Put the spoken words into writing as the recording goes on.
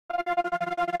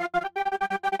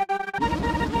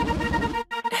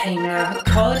Hey now,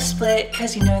 call it a split,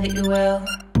 cause you know that you will.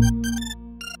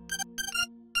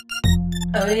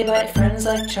 Oh, you bite friends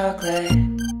like chocolate.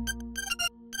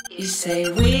 You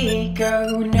say we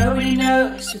go, nobody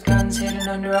knows, with guns hidden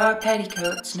under our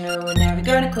petticoats. No, we're never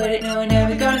gonna quit it, no, we're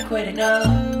never gonna quit it,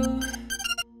 no.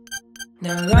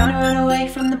 No, run away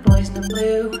from the boys in the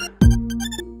blue.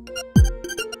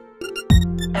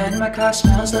 And my car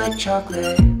smells like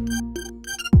chocolate.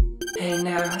 Hey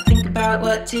now, I think about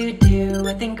what to do,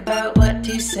 I think about what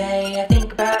to say, I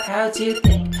think about how to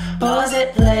think. Pause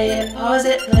it, play it, pause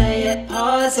it, play it,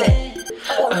 pause it.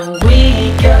 Oh,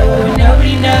 we go,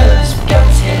 nobody knows, with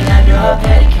guns hidden under our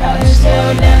petticoats. No,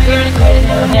 we're never gonna quit it,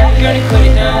 no, we're never gonna quit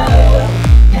it, no.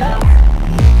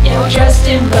 Yeah, we're dressed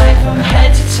in black from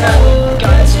head to toe, with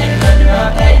guns hidden under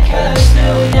our petticoats.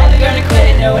 No, we're never gonna quit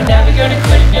it, no, we're never gonna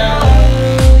quit it, no.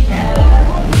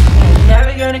 You're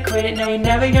never gonna quit it, no, you're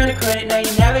never gonna quit it, no,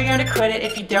 you're never gonna quit it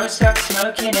if you don't stop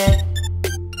smoking it.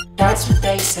 That's what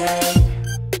they say.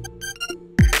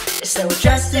 So we're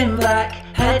dressed in black,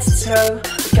 head to toe,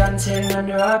 with guns hidden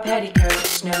under our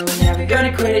petticoats. No, we're never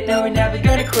gonna quit it, no, we're never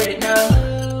gonna quit it,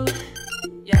 no.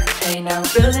 Yeah. Hey now,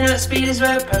 we're building up speed as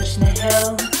we're approaching the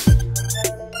hill.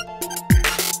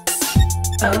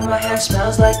 Oh, my hair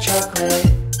smells like chocolate.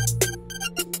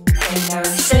 Hey now,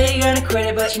 you say you're gonna quit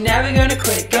it, but you're never gonna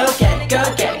quit it. Go get it, go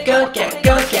get it, go get it,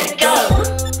 go get it, go!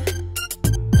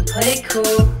 And play it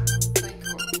cool.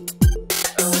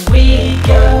 Oh, we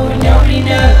go, nobody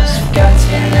knows, with guns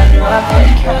hidden under our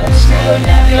petticoats. No, we're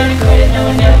never gonna quit it, no,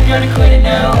 we're never gonna quit it,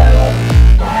 no.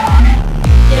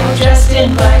 Yeah, we're dressed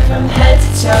in black from head to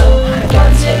toe, with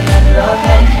guns hidden under our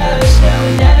petticoats. No,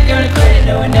 we're never gonna quit it,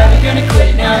 no, we're never gonna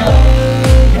quit it, no.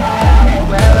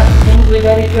 Well, I think we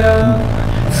better go,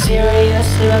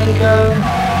 seriously let it go.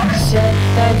 Said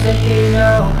feds are here,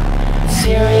 no,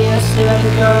 seriously let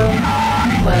it go.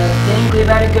 Well, I think we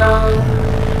better go.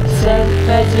 Said the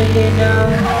feds are here, no.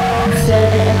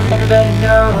 Said everybody better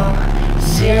know.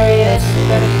 Seriously,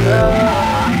 better go.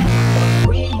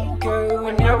 We go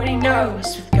and nobody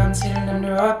knows, with guns hidden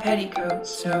under our petticoats.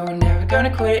 So we're never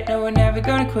gonna quit it, no, we're never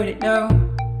gonna quit it, no.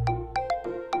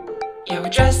 Yeah, we're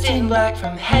dressed in black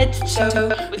from head to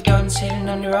toe, with guns hidden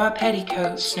under our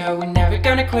petticoats. No, we're never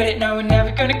gonna quit it, no, we're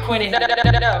never gonna quit it, no.